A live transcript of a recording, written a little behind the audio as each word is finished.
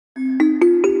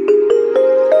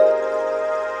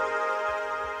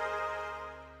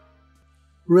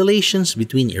Relations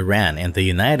between Iran and the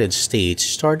United States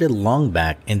started long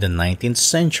back in the 19th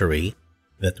century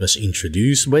that was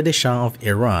introduced by the Shah of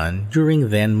Iran during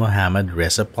then Mohammad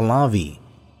Reza Pahlavi.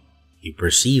 He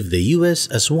perceived the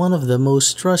US as one of the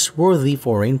most trustworthy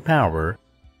foreign power,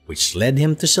 which led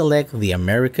him to select the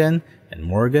American and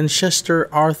Morgan Shuster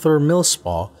Arthur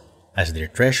Millspaugh as their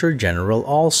Treasurer General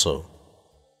also.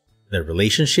 The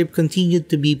relationship continued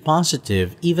to be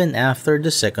positive even after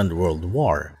the Second World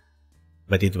War.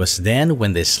 But it was then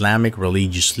when the Islamic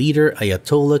religious leader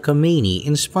Ayatollah Khomeini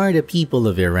inspired the people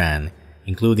of Iran,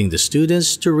 including the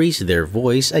students, to raise their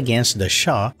voice against the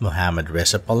Shah Mohammad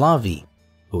Reza Pahlavi,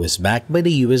 who was backed by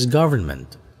the US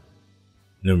government.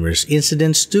 Numerous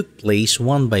incidents took place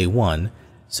one by one,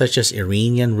 such as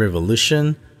Iranian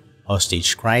Revolution,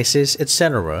 hostage crisis,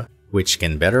 etc., which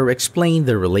can better explain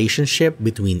the relationship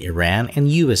between Iran and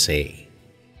USA.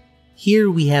 Here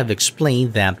we have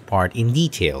explained that part in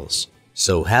details,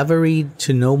 so have a read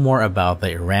to know more about the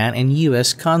Iran and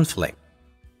US conflict.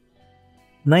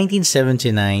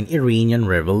 1979 Iranian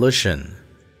Revolution.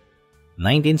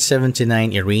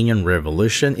 1979 Iranian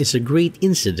Revolution is a great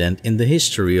incident in the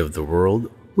history of the world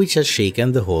which has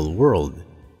shaken the whole world.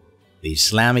 The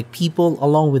Islamic people,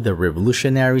 along with the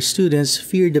revolutionary students,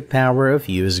 feared the power of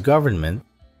US government,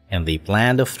 and they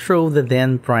planned to overthrow the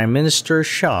then Prime Minister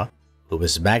Shah, who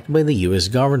was backed by the US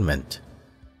government.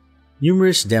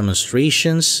 Numerous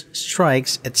demonstrations,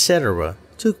 strikes, etc.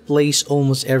 took place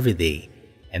almost every day,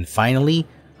 and finally,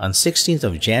 on 16th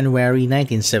of January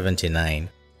 1979,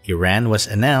 Iran was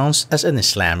announced as an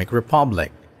Islamic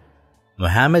Republic.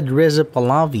 Mohammad Reza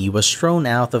Pahlavi was thrown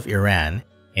out of Iran,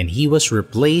 and he was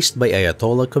replaced by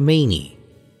Ayatollah Khomeini.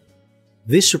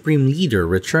 This supreme leader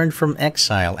returned from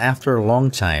exile after a long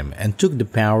time and took the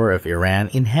power of Iran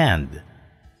in hand.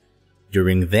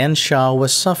 During then, Shah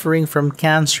was suffering from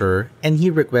cancer and he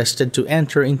requested to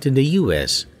enter into the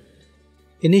US.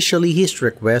 Initially, his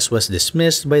request was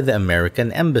dismissed by the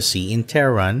American embassy in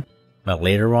Tehran, but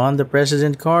later on, the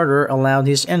President Carter allowed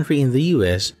his entry in the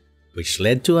US, which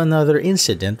led to another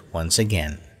incident once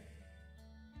again.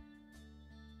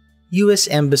 US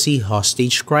Embassy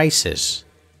Hostage Crisis.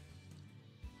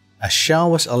 As Shah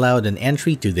was allowed an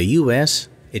entry to the US,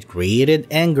 it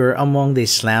created anger among the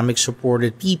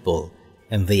Islamic-supported people,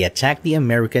 and they attacked the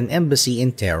American embassy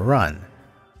in Tehran.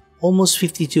 Almost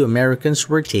 52 Americans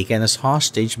were taken as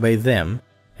hostage by them,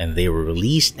 and they were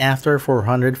released after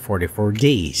 444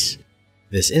 days.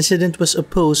 This incident was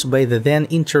opposed by the then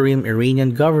interim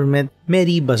Iranian government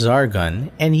Mehdi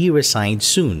Bazargan, and he resigned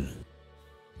soon.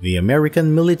 The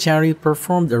American military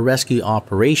performed a rescue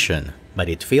operation, but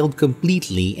it failed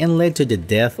completely and led to the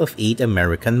death of 8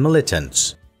 American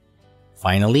militants.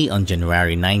 Finally, on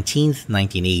January 19,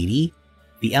 1980,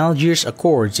 the Algiers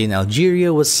Accords in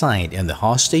Algeria was signed and the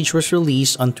hostage was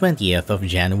released on 20th of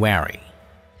January.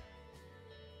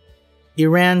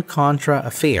 Iran-Contra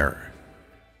Affair.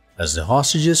 As the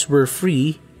hostages were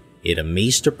free, it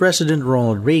amazed the President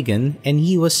Ronald Reagan, and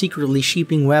he was secretly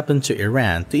shipping weapons to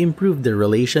Iran to improve the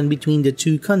relation between the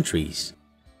two countries.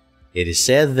 It is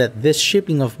said that this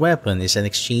shipping of weapons is an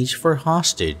exchange for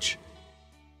hostage.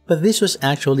 But this was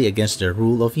actually against the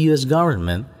rule of US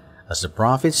government, as the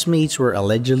profits made were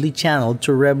allegedly channeled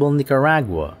to rebel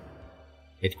Nicaragua.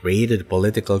 It created a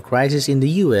political crisis in the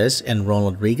US, and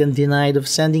Ronald Reagan denied of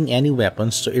sending any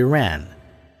weapons to Iran.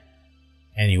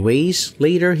 Anyways,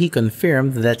 later he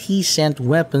confirmed that he sent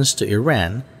weapons to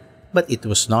Iran, but it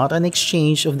was not an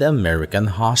exchange of the American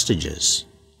hostages.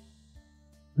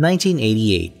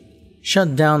 1988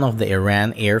 Shutdown of the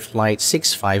Iran Air Flight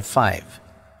 655.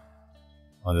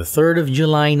 On the 3rd of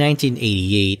July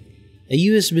 1988, a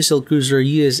US missile cruiser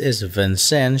USS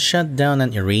Vincennes shut down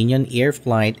an Iranian air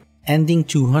flight, ending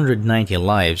 290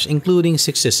 lives, including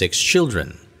 66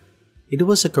 children. It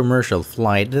was a commercial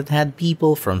flight that had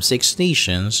people from 6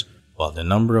 nations, while the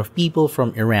number of people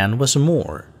from Iran was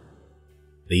more.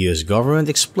 The US government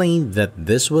explained that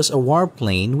this was a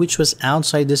warplane which was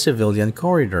outside the civilian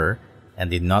corridor and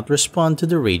did not respond to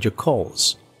the radio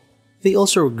calls. They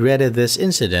also regretted this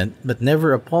incident but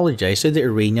never apologized to the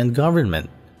Iranian government.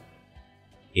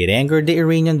 It angered the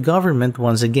Iranian government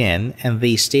once again, and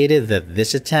they stated that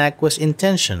this attack was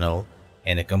intentional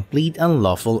and a complete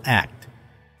unlawful act.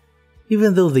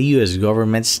 Even though the US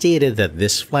government stated that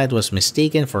this flight was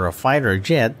mistaken for a fighter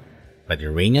jet, but the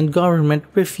Iranian government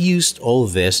refused all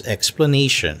this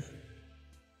explanation.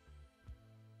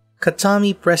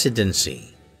 Khatami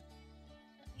Presidency.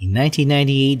 In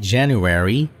 1998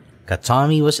 January,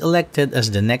 Khatami was elected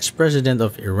as the next president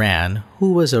of Iran,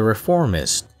 who was a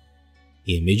reformist.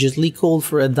 He immediately called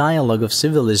for a dialogue of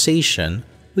civilization,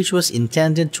 which was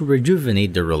intended to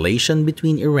rejuvenate the relation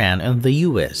between Iran and the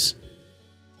US.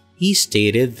 He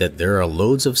stated that there are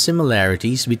loads of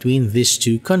similarities between these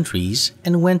two countries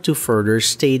and went to further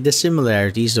state the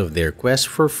similarities of their quest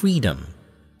for freedom.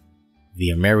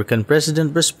 The American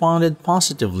president responded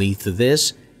positively to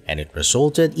this, and it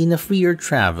resulted in a freer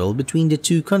travel between the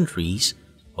two countries,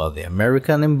 while the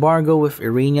American embargo with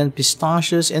Iranian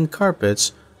pistachios and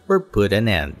carpets were put an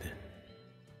end.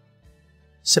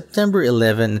 September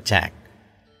 11 attack.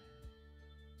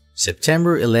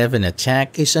 September 11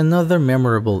 attack is another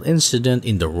memorable incident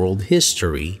in the world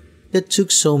history that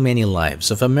took so many lives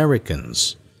of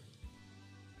Americans.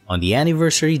 On the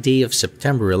anniversary day of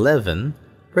September 11,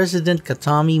 President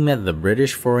Khatami met the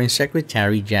British Foreign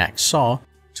Secretary Jack Saw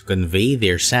to convey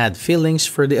their sad feelings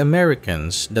for the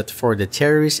Americans that for the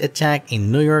terrorist attack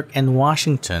in New York and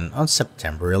Washington on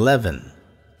September 11.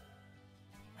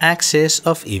 Axis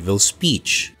of evil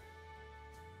speech.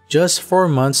 Just 4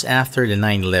 months after the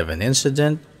 9/11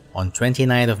 incident, on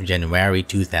 29th of January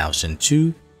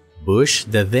 2002, Bush,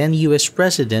 the then US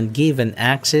president, gave an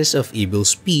axis of evil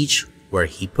speech where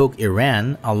he poked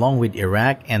Iran along with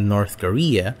Iraq and North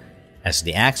Korea as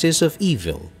the axis of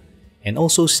evil, and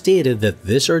also stated that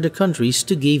these are the countries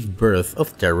to give birth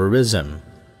of terrorism.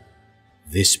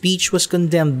 This speech was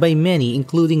condemned by many,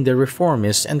 including the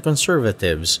reformists and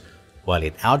conservatives, while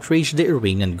it outraged the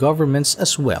Iranian governments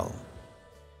as well.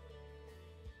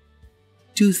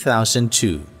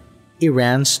 2002.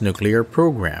 Iran's nuclear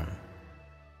program.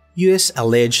 US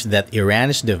alleged that Iran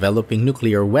is developing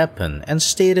nuclear weapon and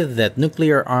stated that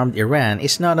nuclear-armed Iran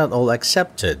is not at all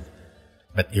accepted.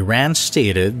 But Iran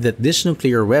stated that this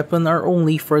nuclear weapon are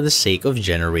only for the sake of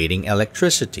generating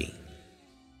electricity.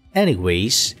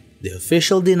 Anyways, the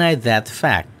official denied that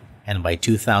fact, and by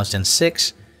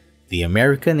 2006, the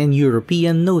American and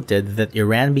European noted that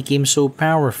Iran became so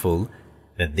powerful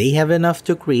that they have enough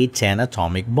to create 10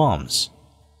 atomic bombs.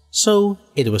 So,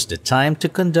 it was the time to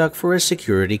conduct for a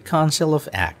Security Council of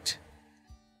Act.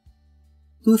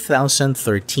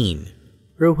 2013.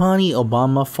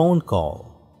 Rouhani-Obama phone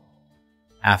call.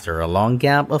 After a long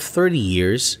gap of 30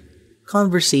 years,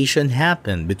 conversation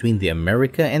happened between the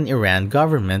America and Iran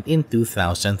government in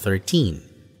 2013.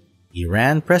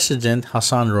 Iran President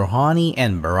Hassan Rouhani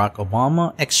and Barack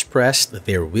Obama expressed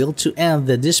their will to end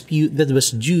the dispute that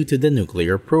was due to the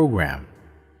nuclear program.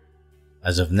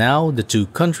 As of now, the two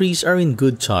countries are in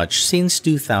good touch since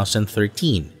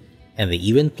 2013, and they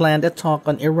even planned a talk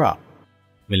on Iraq.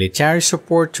 Military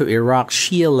support to Iraq's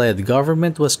Shia-led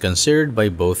government was considered by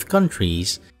both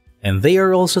countries, and they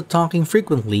are also talking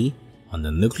frequently on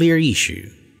the nuclear issue.